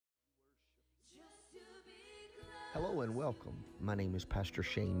Hello and welcome. My name is Pastor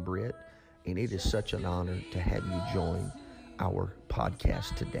Shane Britt, and it is such an honor to have you join our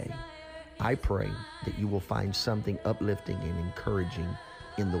podcast today. I pray that you will find something uplifting and encouraging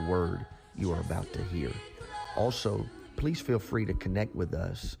in the word you are about to hear. Also, please feel free to connect with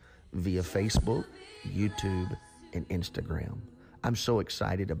us via Facebook, YouTube, and Instagram. I'm so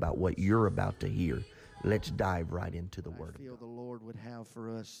excited about what you're about to hear. Let's dive right into the word. I feel the Lord would have for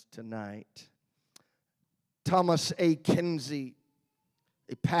us tonight. Thomas A. Kinsey,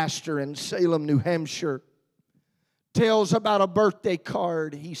 a pastor in Salem, New Hampshire, tells about a birthday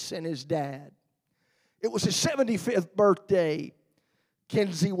card he sent his dad. It was his 75th birthday.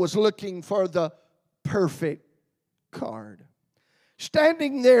 Kinsey was looking for the perfect card.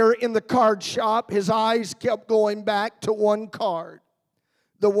 Standing there in the card shop, his eyes kept going back to one card,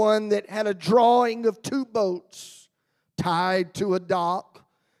 the one that had a drawing of two boats tied to a dock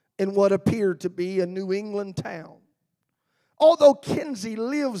in what appeared to be a New England town. Although Kinsey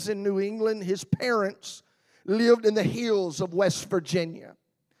lives in New England, his parents lived in the hills of West Virginia.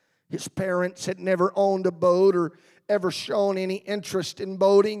 His parents had never owned a boat or ever shown any interest in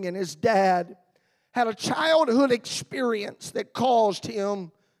boating, and his dad had a childhood experience that caused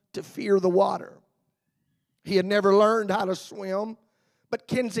him to fear the water. He had never learned how to swim, but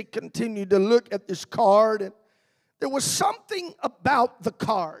Kinsey continued to look at this card, and there was something about the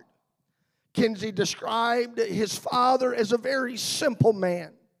card. Kinsey described his father as a very simple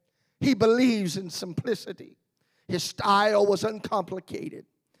man. He believes in simplicity. His style was uncomplicated.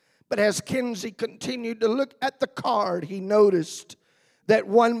 But as Kinsey continued to look at the card, he noticed that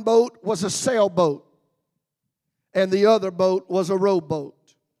one boat was a sailboat and the other boat was a rowboat.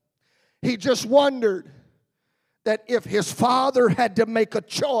 He just wondered that if his father had to make a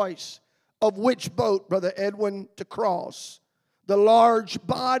choice of which boat, Brother Edwin, to cross, the large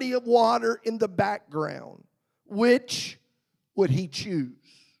body of water in the background, which would he choose?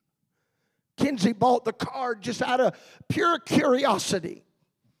 Kinsey bought the card just out of pure curiosity,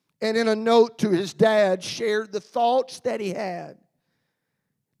 and in a note to his dad shared the thoughts that he had.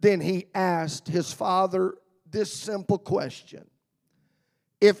 Then he asked his father this simple question: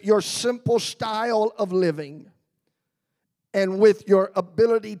 if your simple style of living and with your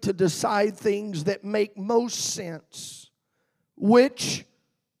ability to decide things that make most sense, which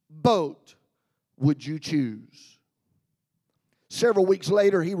boat would you choose? Several weeks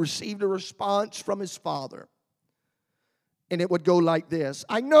later, he received a response from his father. And it would go like this: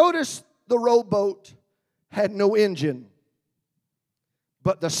 I noticed the rowboat had no engine,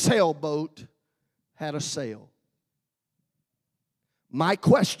 but the sailboat had a sail. My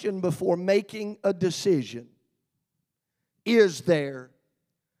question before making a decision: is there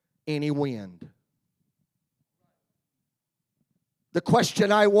any wind? The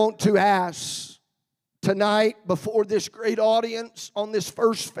question I want to ask tonight before this great audience on this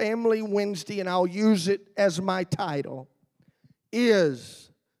First Family Wednesday, and I'll use it as my title: is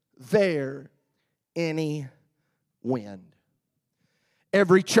there any wind?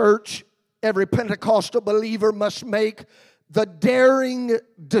 Every church, every Pentecostal believer must make the daring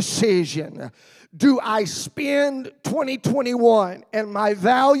decision. Do I spend 2021 and my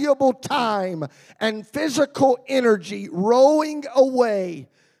valuable time and physical energy rowing away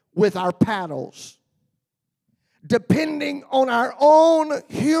with our paddles, depending on our own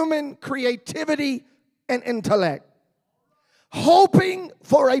human creativity and intellect, hoping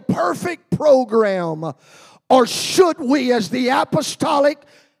for a perfect program? Or should we, as the apostolic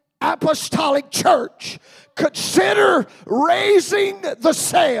church, consider raising the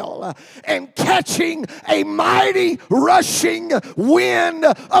sail and catching a mighty rushing wind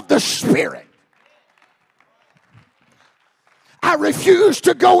of the Spirit? I refuse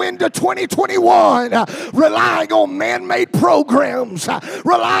to go into 2021 relying on man-made programs,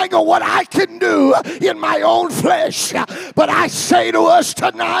 relying on what I can do in my own flesh. But I say to us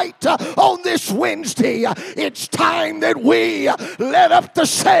tonight on this Wednesday, it's time that we let up the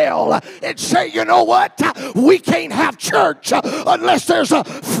sail and say, you know what? We can't have church unless there's a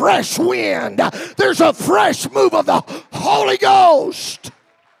fresh wind. There's a fresh move of the Holy Ghost.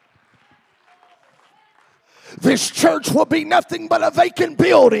 This church will be nothing but a vacant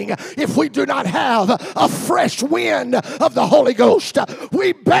building if we do not have a fresh wind of the Holy Ghost.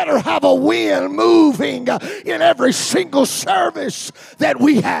 We better have a wind moving in every single service that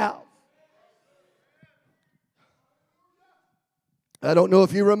we have. I don't know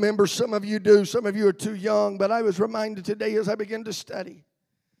if you remember, some of you do, some of you are too young, but I was reminded today as I began to study.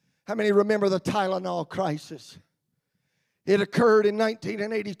 How many remember the Tylenol crisis? It occurred in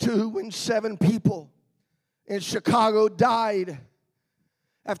 1982 when 7 people in Chicago died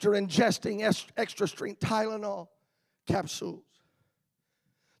after ingesting extra strength Tylenol. capsules.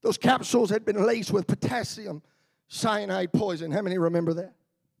 Those capsules had been laced with potassium cyanide poison. How many remember that?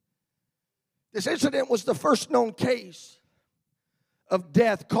 This incident was the first known case of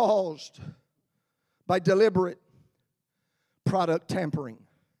death caused by deliberate product tampering.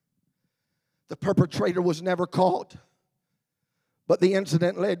 The perpetrator was never caught, but the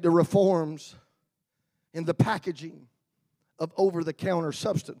incident led to reforms in the packaging of over-the-counter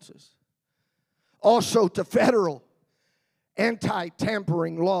substances. Also to federal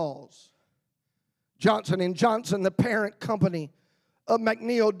anti-tampering laws. Johnson & Johnson, the parent company of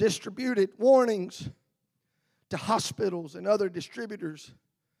McNeil, distributed warnings to hospitals and other distributors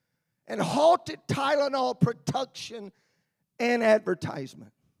and halted Tylenol production and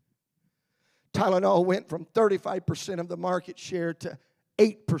advertisement. Tylenol went from 35% of the market share to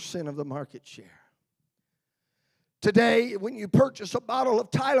 8% of the market share. Today, when you purchase a bottle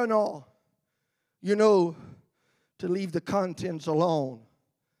of Tylenol, you know to leave the contents alone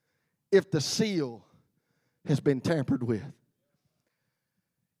if the seal has been tampered with.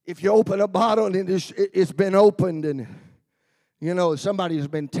 If you open a bottle and it's been opened and, you know, somebody's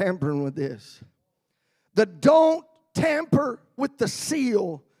been tampering with this. The don't tamper with the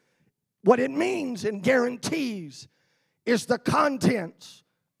seal, what it means and guarantees is the contents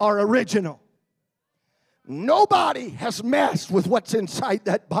are original. Nobody has messed with what's inside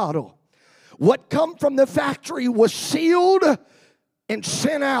that bottle. What come from the factory was sealed and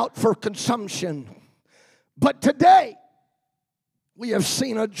sent out for consumption. But today, we have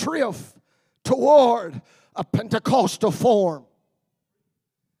seen a drift toward a Pentecostal form,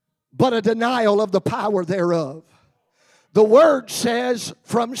 but a denial of the power thereof. The word says,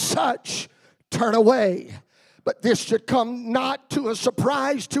 from such turn away. But this should come not to a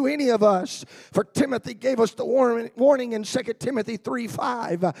surprise to any of us. For Timothy gave us the warning in 2 Timothy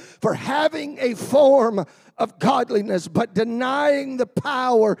 3:5. For having a form of godliness, but denying the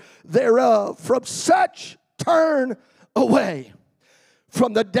power thereof. From such turn away.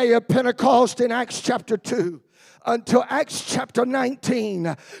 From the day of Pentecost in Acts chapter 2 until Acts chapter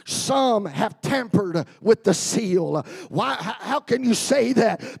 19, some have tampered with the seal. Why? How can you say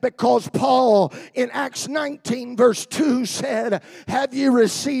that? Because Paul in Acts 19 verse 2 said, have you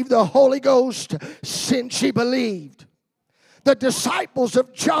received the Holy Ghost since ye believed? The disciples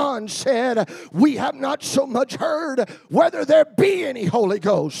of John said, we have not so much heard whether there be any Holy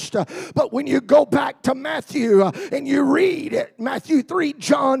Ghost. But when you go back to Matthew and you read it, Matthew 3,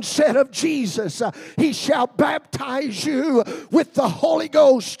 John said of Jesus, he shall baptize you with the Holy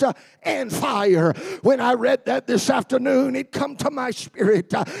Ghost and fire. When I read that this afternoon, it come to my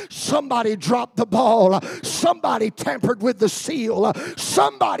spirit. Somebody dropped the ball. Somebody tampered with the seal.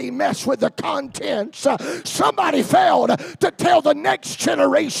 Somebody messed with the contents. Somebody failed to tell the next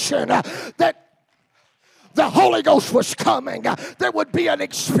generation that the Holy Ghost was coming. There would be an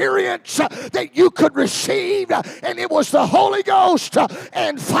experience that you could receive, and it was the Holy Ghost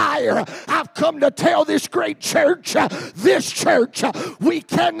and fire. I've come to tell this great church, we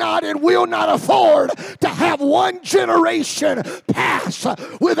cannot and will not afford to have one generation pass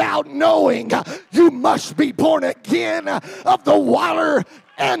without knowing you must be born again of the water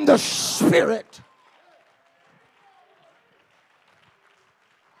and the Spirit.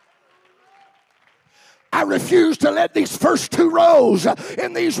 I refuse to let these first two rows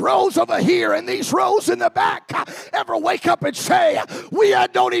and these rows over here and these rows in the back ever wake up and say, we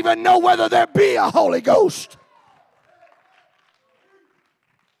don't even know whether there be a Holy Ghost.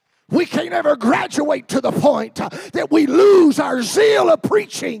 We can't ever graduate to the point that we lose our zeal of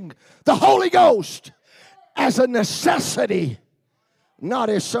preaching the Holy Ghost as a necessity, not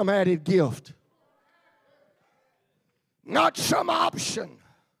as some added gift, not some option.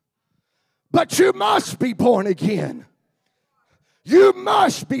 But you must be born again. You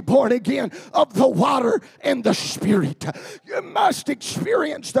must be born again of the water and the Spirit. You must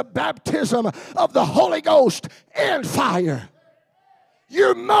experience the baptism of the Holy Ghost and fire.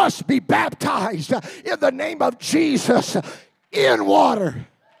 You must be baptized in the name of Jesus in water.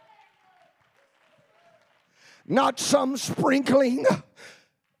 Not some sprinkling.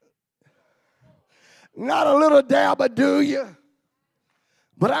 Not a little dab of do you.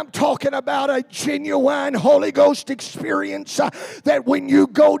 But I'm talking about a genuine Holy Ghost experience that when you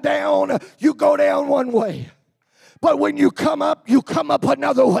go down one way. But when you come up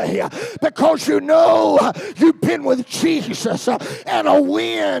another way. Because you know you've been with Jesus and a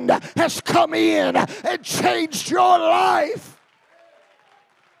wind has come in and changed your life.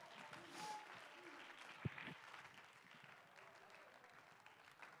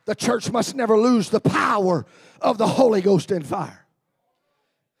 The church must never lose the power of the Holy Ghost and fire.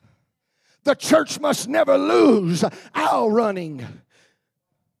 The church must never lose our running.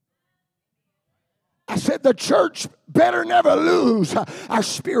 I said the church better never lose our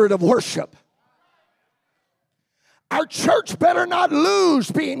spirit of worship. Our church better not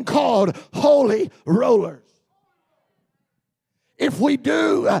lose being called holy rollers. If we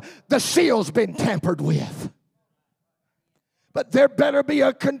do, the seal's been tampered with. But there better be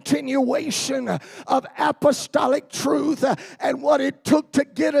a continuation of apostolic truth and what it took to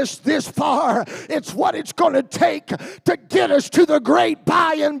get us this far. It's what it's going to take to get us to the great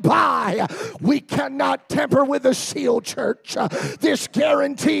by and by. We cannot tamper with the seal, church. This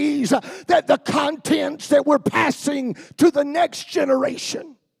guarantees that the contents that we're passing to the next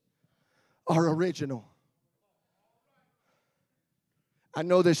generation are original. I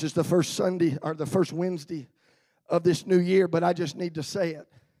know this is the first Sunday or the first Wednesday of this new year, but I just need to say it.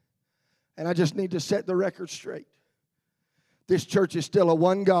 And I just need to set the record straight. This church is still a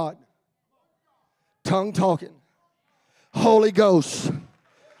one God, tongue talking, Holy Ghost,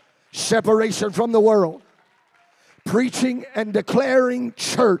 separation from the world, preaching and declaring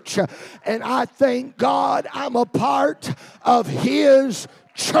church. And I thank God I'm a part of His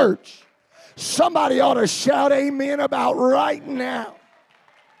church. Somebody ought to shout amen about right now.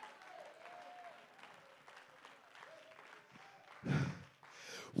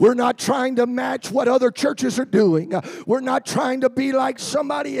 We're not trying to match what other churches are doing. We're not trying to be like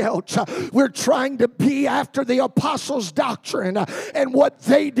somebody else. We're trying to be after the apostles' doctrine. And what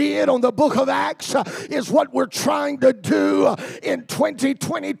they did on the book of Acts is what we're trying to do in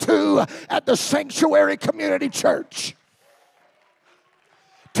 2022 at the Sanctuary Community Church.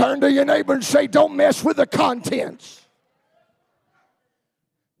 Turn to your neighbor and say, don't mess with the contents.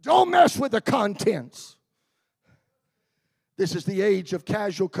 Don't mess with the contents. This is the age of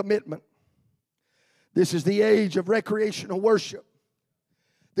casual commitment. This is the age of recreational worship.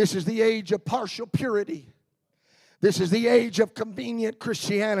 This is the age of partial purity. This is the age of convenient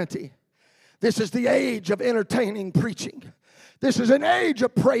Christianity. This is the age of entertaining preaching. This is an age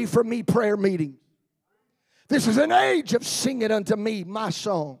of pray for me prayer meeting. This is an age of sing it unto me, my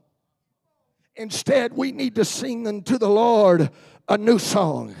song. Instead, we need to sing unto the Lord a new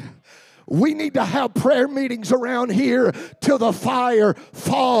song. We need to have prayer meetings around here till the fire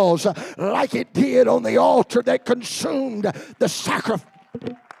falls like it did on the altar that consumed the sacrifice.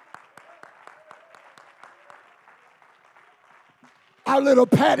 Our little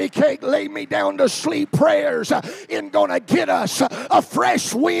patty cake, lay me down to sleep prayers isn't going to get us a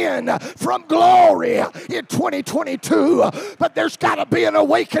fresh wind from glory in 2022. But there's got to be an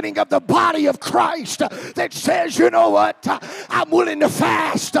awakening of the body of Christ that says, you know what, I'm willing to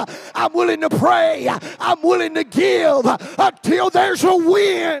fast, I'm willing to pray, I'm willing to give until there's a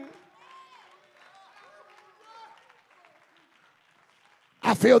wind.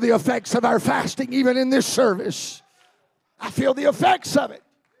 I feel the effects of our fasting even in this service. I feel the effects of it.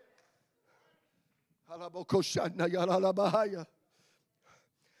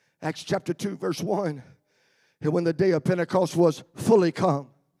 Acts chapter 2, verse 1. And when the day of Pentecost was fully come,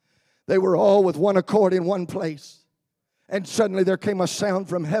 they were all with one accord in one place. And suddenly there came a sound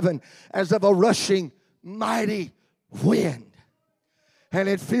from heaven as of a rushing mighty wind. And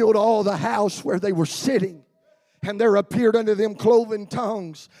it filled all the house where they were sitting. And there appeared unto them cloven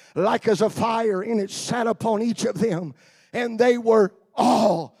tongues, like as a fire, and it sat upon each of them. And they were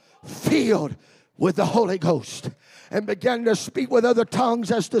all filled with the Holy Ghost and began to speak with other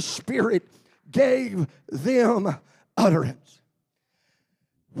tongues as the Spirit gave them utterance.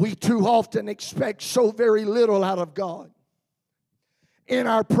 We too often expect so very little out of God in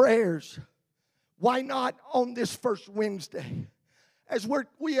our prayers. Why not on this first Wednesday, as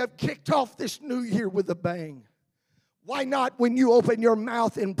we have kicked off this new year with a bang? Why not when you open your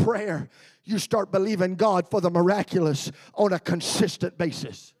mouth in prayer, you start believing God for the miraculous on a consistent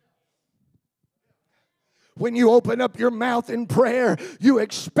basis? When you open up your mouth in prayer, you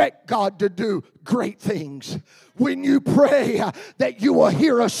expect God to do great things. When you pray that you will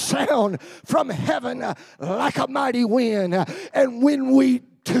hear a sound from heaven like a mighty wind. And when we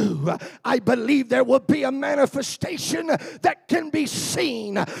do, I believe there will be a manifestation that can be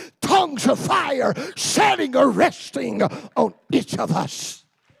seen. Tongues of fire setting or resting on each of us.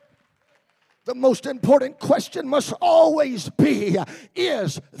 The most important question must always be,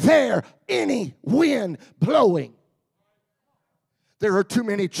 is there any wind blowing? There are too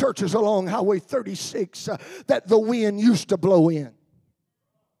many churches along Highway 36 that the wind used to blow in.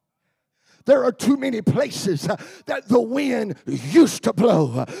 There are too many places that the wind used to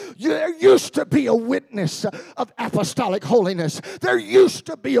blow. There used to be a witness of apostolic holiness. There used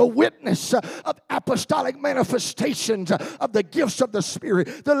to be a witness of apostolic manifestations of the gifts of the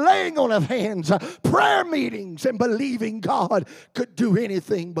Spirit, the laying on of hands, prayer meetings, and believing God could do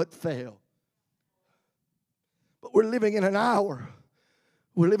anything but fail. But we're living in an hour,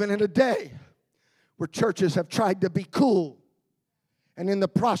 we're living in a day where churches have tried to be cool. And in the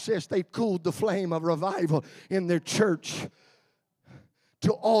process, they've cooled the flame of revival in their church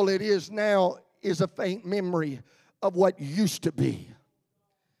till all it is now is a faint memory of what used to be.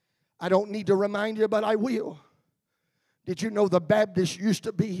 I don't need to remind you, but I will. Did you know the Baptists used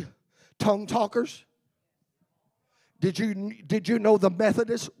to be tongue talkers? Did you know the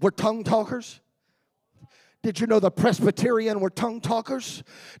Methodists were tongue talkers? Did you know the Presbyterian were tongue talkers?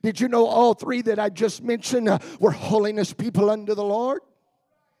 Did you know all three that I just mentioned were holiness people unto the Lord?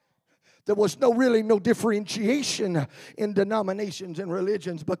 There was really no differentiation in denominations and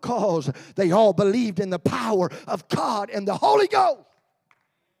religions because they all believed in the power of God and the Holy Ghost.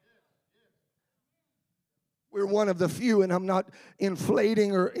 We're one of the few, and I'm not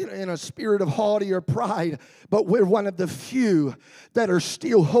inflating or in a spirit of haughty or pride, but we're one of the few that are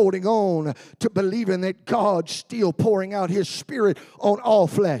still holding on to believing that God's still pouring out His Spirit on all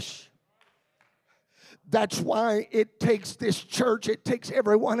flesh. That's why it takes this church, it takes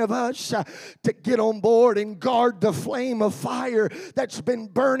every one of us to get on board and guard the flame of fire that's been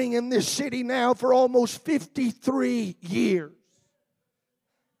burning in this city now for almost 53 years.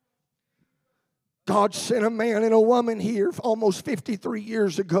 God sent a man and a woman here almost 53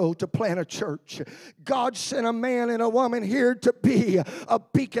 years ago to plant a church. God sent a man and a woman here to be a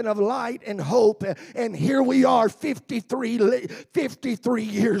beacon of light and hope. And here we are 53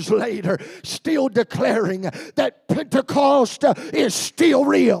 years later, still declaring that Pentecost is still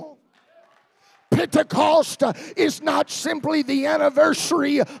real. Pentecost is not simply the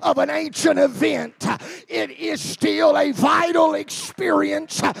anniversary of an ancient event. It is still a vital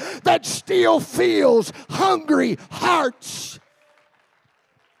experience that still fills hungry hearts.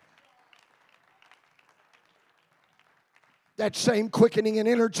 That same quickening and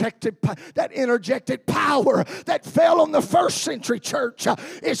interjected power that fell on the first century church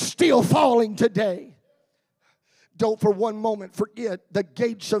is still falling today. Don't for one moment forget, the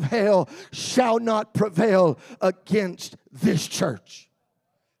gates of hell shall not prevail against this church.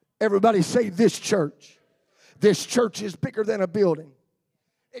 Everybody say this church. This church is bigger than a building.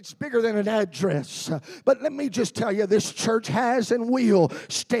 It's bigger than an address. But let me just tell you, this church has and will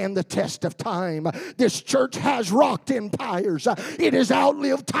stand the test of time. This church has rocked empires. It has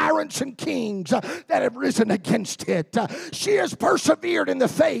outlived tyrants and kings that have risen against it. She has persevered in the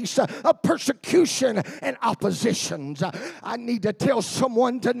face of persecution and oppositions. I need to tell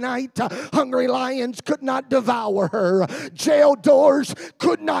someone tonight, hungry lions could not devour her. Jail doors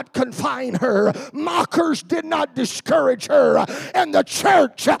could not confine her. Mockers did not discourage her. And the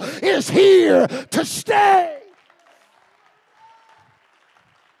church is here to stay.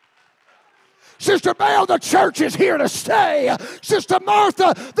 Sister Belle, the church is here to stay. Sister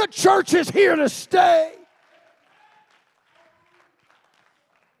Martha, the church is here to stay.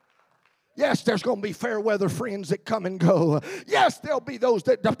 Yes, there's going to be fair weather friends that come and go. Yes, there'll be those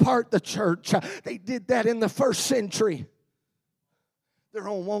that depart the church. They did that in the first century. Their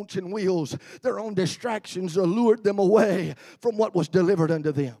own wants and wills, their own distractions allured them away from what was delivered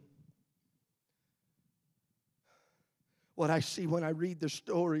unto them. What I see when I read the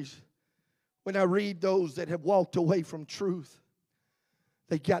stories, when I read those that have walked away from truth,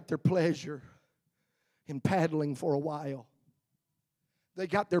 they got their pleasure in paddling for a while. They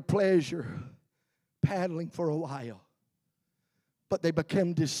got their pleasure paddling for a while. But they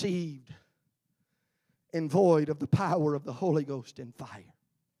became deceived and void of the power of the Holy Ghost and fire.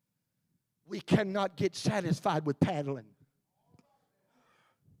 We cannot get satisfied with paddling.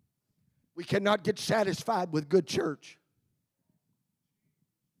 We cannot get satisfied with good church.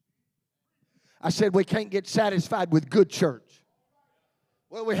 I said we can't get satisfied with good church.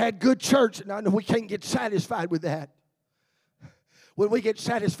 Well, we had good church. No, we can't get satisfied with that. When we get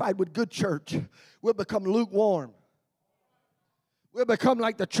satisfied with good church, we'll become lukewarm. We'll become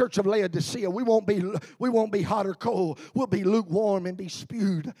like the church of Laodicea. We won't be hot or cold. We'll be lukewarm and be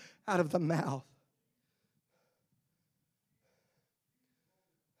spewed out of the mouth.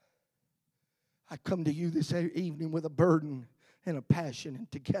 I come to you this evening with a burden and a passion,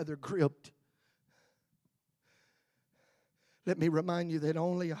 and together gripped. Let me remind you that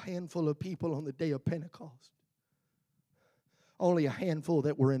only a handful of people on the day of Pentecost, only a handful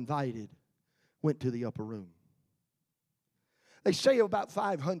that were invited, went to the upper room. They say about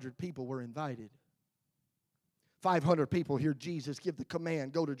 500 people were invited. 500 people hear Jesus give the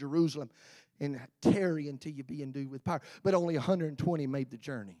command, go to Jerusalem and tarry until you be endued with power. But only 120 made the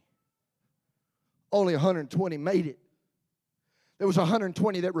journey. Only 120 made it. There was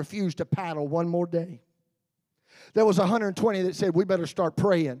 120 that refused to paddle one more day. There was 120 that said, we better start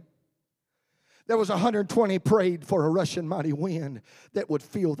praying. There was 120 prayed for a rushing mighty wind that would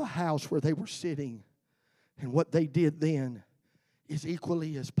fill the house where they were sitting. And what they did then is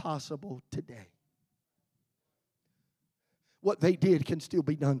equally as possible today. What they did can still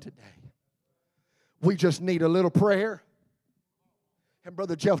be done today. We just need a little prayer. And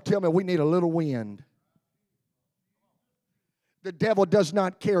Brother Jeff, tell me, we need a little wind. The devil does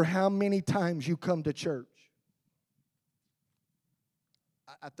not care how many times you come to church.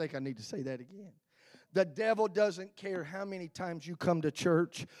 I think I need to say that again. The devil doesn't care how many times you come to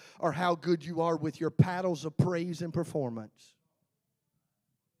church or how good you are with your paddles of praise and performance.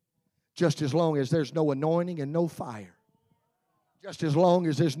 Just as long as there's no anointing and no fire. Just as long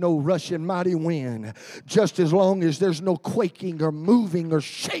as there's no rushing mighty wind. Just as long as there's no quaking or moving or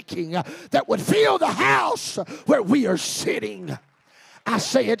shaking that would fill the house where we are sitting. I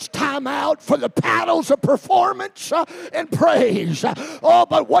say it's time out for the paddles of performance and praise. Oh,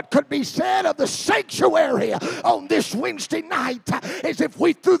 but what could be said of the sanctuary on this Wednesday night is if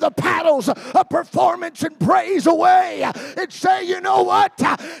we threw the paddles of performance and praise away and say, you know what?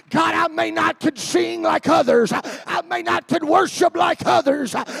 God, I may not could sing like others. I may not could worship like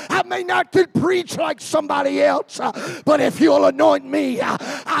others. I may not could preach like somebody else. But if you'll anoint me,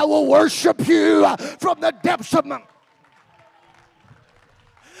 I will worship you from the depths of my...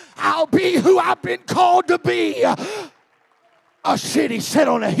 I'll be who I've been called to be. A city set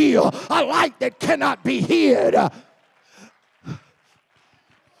on a hill, a light that cannot be hid. A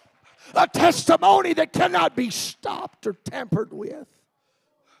testimony that cannot be stopped or tampered with.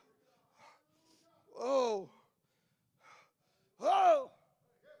 Oh. Oh.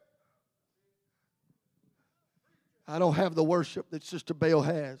 I don't have the worship that Sister Bale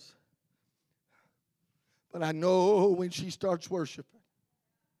has. But I know when she starts worshiping,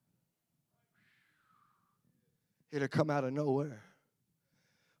 it'll come out of nowhere.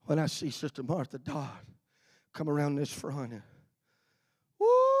 When I see Sister Martha Dodd come around this front and woo!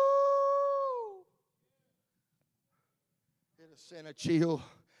 It'll send a chill.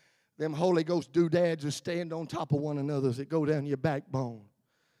 Them Holy Ghost doodads will stand on top of one another as it go down your backbone.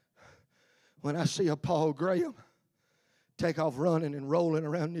 When I see a Paul Graham take off running and rolling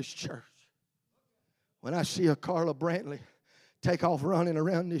around this church. When I see a Carla Brantley take off running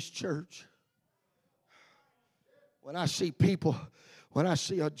around this church. When I see people, when I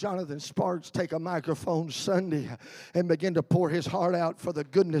see a Jonathan Sparks take a microphone Sunday and begin to pour his heart out for the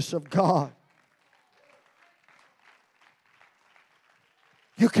goodness of God.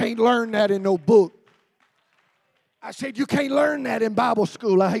 You can't learn that in no book. I said, you can't learn that in Bible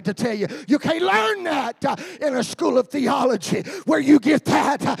school. I hate to tell you. You can't learn that in a school of theology. Where you get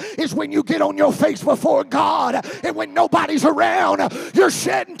that is when you get on your face before God and when nobody's around, you're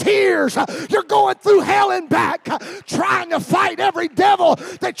shedding tears. You're going through hell and back trying to fight every devil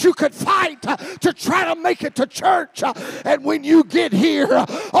that you could fight to try to make it to church. And when you get here,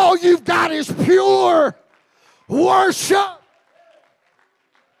 all you've got is pure worship.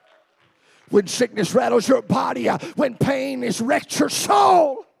 When sickness rattles your body, when pain has wrecked your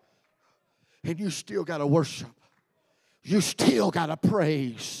soul, and you still got to worship. You still got to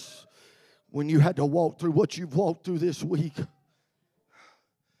praise. When you had to walk through what you've walked through this week,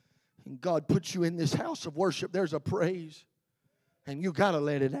 and God puts you in this house of worship, there's a praise, and you got to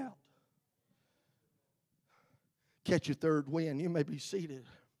let it out. Catch your third wind. You may be seated.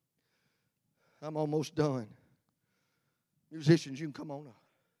 I'm almost done. Musicians, you can come on up.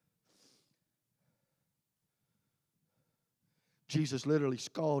 Jesus literally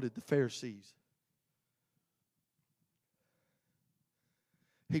scalded the Pharisees.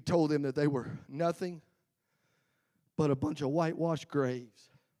 He told them that they were nothing but a bunch of whitewashed graves,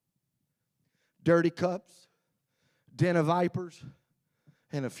 dirty cups, den of vipers,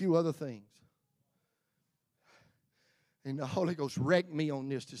 and a few other things. And the Holy Ghost wrecked me on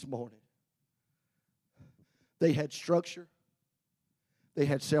this morning. They had structure. They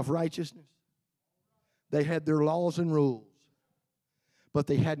had self-righteousness. They had their laws and rules. But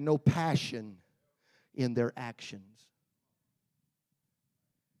they had no passion in their actions.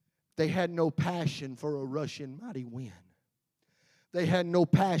 They had no passion for a rushing mighty wind. They had no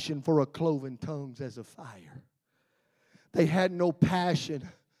passion for a cloven tongues as a fire. They had no passion.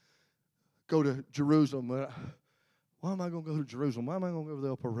 Go to Jerusalem. Why am I going to go to Jerusalem? Why am I going to go to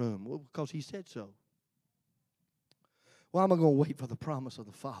the upper room? Well, because he said so. Well, I'm going to wait for the promise of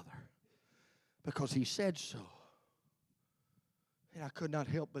the Father because He said so. And I could not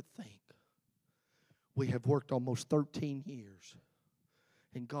help but think, we have worked almost 13 years,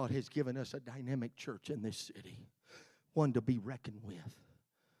 and God has given us a dynamic church in this city, one to be reckoned with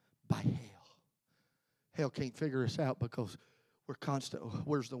by hell. Hell can't figure us out because we're constant.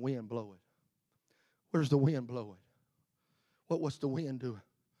 Where's the wind blowing? Where's the wind blowing? What's the wind doing?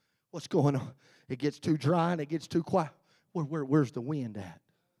 What's going on? It gets too dry and it gets too quiet. Where's the wind at?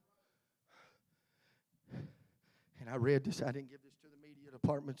 And I read this. I didn't give this to the media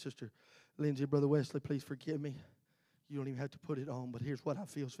department. Sister Lindsay, Brother Wesley, please forgive me. You don't even have to put it on, but here's what I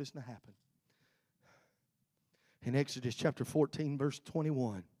feel is fixing to happen. In Exodus chapter 14, verse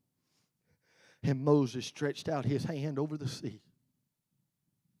 21, and Moses stretched out his hand over the sea.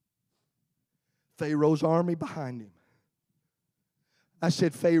 Pharaoh's army behind him. I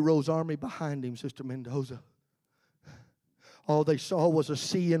said Pharaoh's army behind him, Sister Mendoza. All they saw was a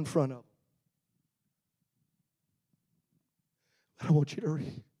sea in front of them. But I want you to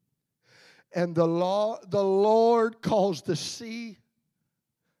read. And the Lord caused the sea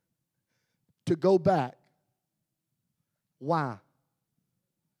to go back. Why?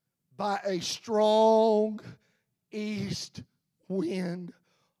 By a strong east wind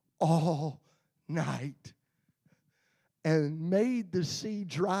all night, and made the sea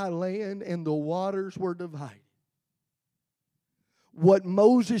dry land, and the waters were divided. What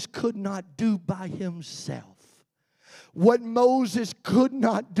Moses could not do by himself, what Moses could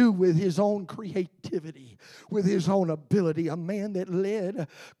not do with his own creativity, with his own ability, a man that led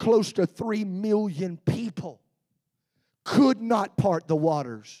close to 3 million people, could not part the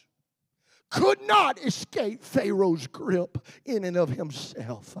waters, could not escape Pharaoh's grip in and of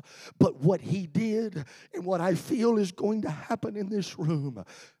himself. But what he did, and what I feel is going to happen in this room,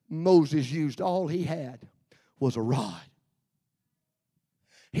 Moses used all he had was a rod.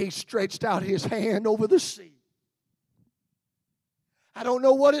 He stretched out his hand over the sea. I don't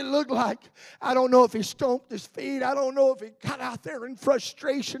know what it looked like. I don't know if he stomped his feet. I don't know if he got out there in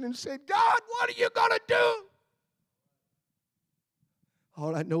frustration and said, God, what are you going to do?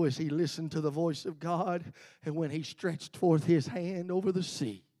 All I know is he listened to the voice of God, and when he stretched forth his hand over the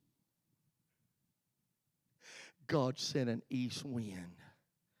sea, God sent an east wind.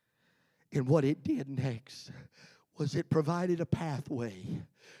 And what it did next was it provided a pathway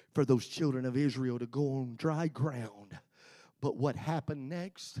for those children of Israel to go on dry ground. But what happened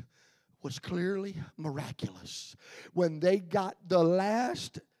next was clearly miraculous. When they got the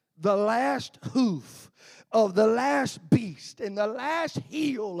last hoof of the last beast and the last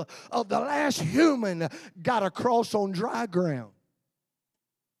heel of the last human got across on dry ground,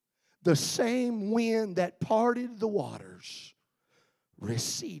 the same wind that parted the waters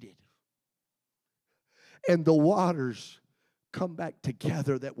receded. And the waters come back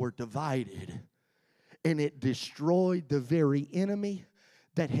together that were divided. And it destroyed the very enemy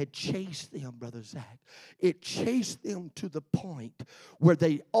that had chased them, Brother Zach. It chased them to the point where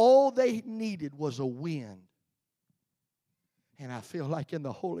all they needed was a wind. And I feel like in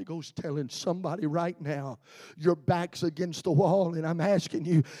the Holy Ghost telling somebody right now, your back's against the wall, and I'm asking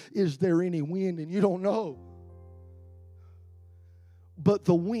you, is there any wind? And you don't know. But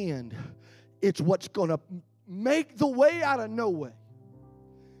the wind, it's what's going to make the way out of no way.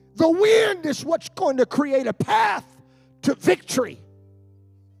 The wind is what's going to create a path to victory.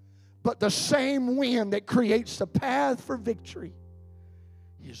 But the same wind that creates the path for victory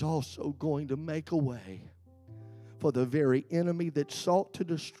is also going to make a way for the very enemy that sought to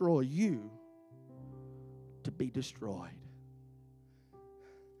destroy you to be destroyed.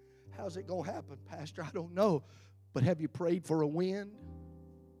 How's it going to happen, Pastor? I don't know. But have you prayed for a wind?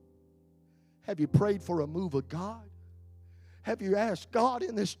 Have you prayed for a move of God? Have you asked God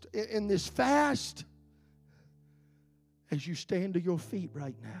in this fast, as you stand to your feet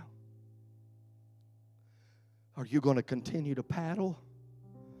right now, are you going to continue to paddle,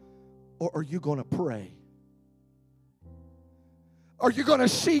 or are you going to pray? Are you going to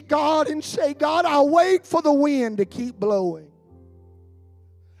seek God and say, God, I'll wait for the wind to keep blowing.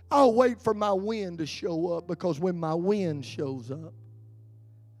 I'll wait for my wind to show up, because when my wind shows up,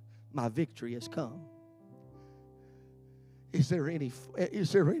 my victory has come. Is there any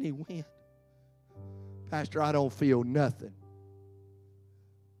wind? Pastor, I don't feel nothing.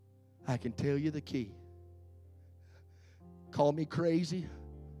 I can tell you the key. Call me crazy.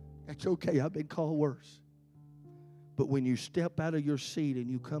 That's okay. I've been called worse. But when you step out of your seat and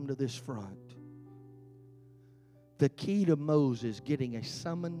you come to this front, the key to Moses getting a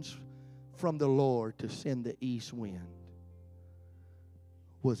summons from the Lord to send the east wind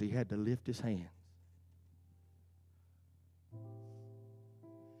was he had to lift his hand.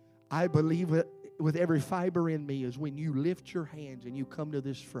 I believe it with every fiber in me is when you lift your hands and you come to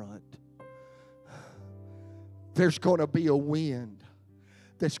this front, there's going to be a wind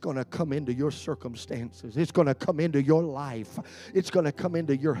that's going to come into your circumstances. It's going to come into your life. It's going to come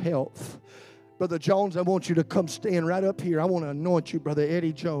into your health. Brother Jones, I want you to come stand right up here. I want to anoint you, Brother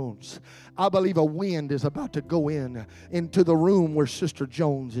Eddie Jones. I believe a wind is about to go into the room where Sister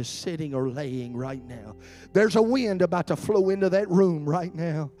Jones is sitting or laying right now. There's a wind about to flow into that room right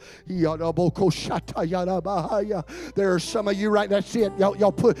now. There are some of you right now. That's it.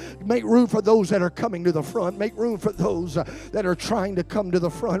 Y'all make room for those that are coming to the front. Make room for those that are trying to come to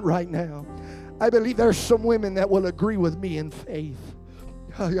the front right now. I believe there's some women that will agree with me in faith.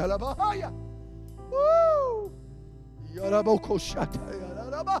 Woo!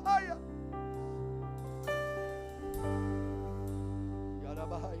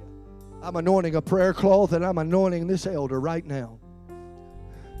 I'm anointing a prayer cloth, and I'm anointing this elder right now.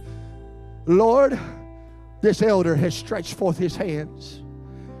 Lord, this elder has stretched forth his hands.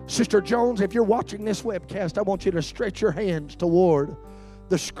 Sister Jones, if you're watching this webcast, I want you to stretch your hands toward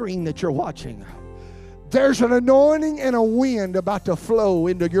the screen that you're watching. There's an anointing and a wind about to flow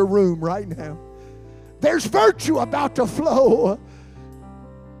into your room right now. There's virtue about to flow.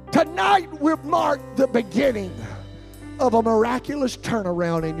 Tonight will mark the beginning of a miraculous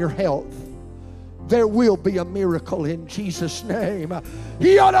turnaround in your health. There will be a miracle in Jesus' name.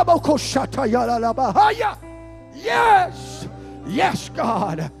 Yes. Yes,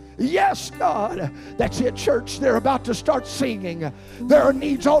 God. Yes, God. That's it, church. They're about to start singing. There are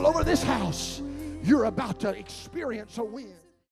needs all over this house. You're about to experience a wind.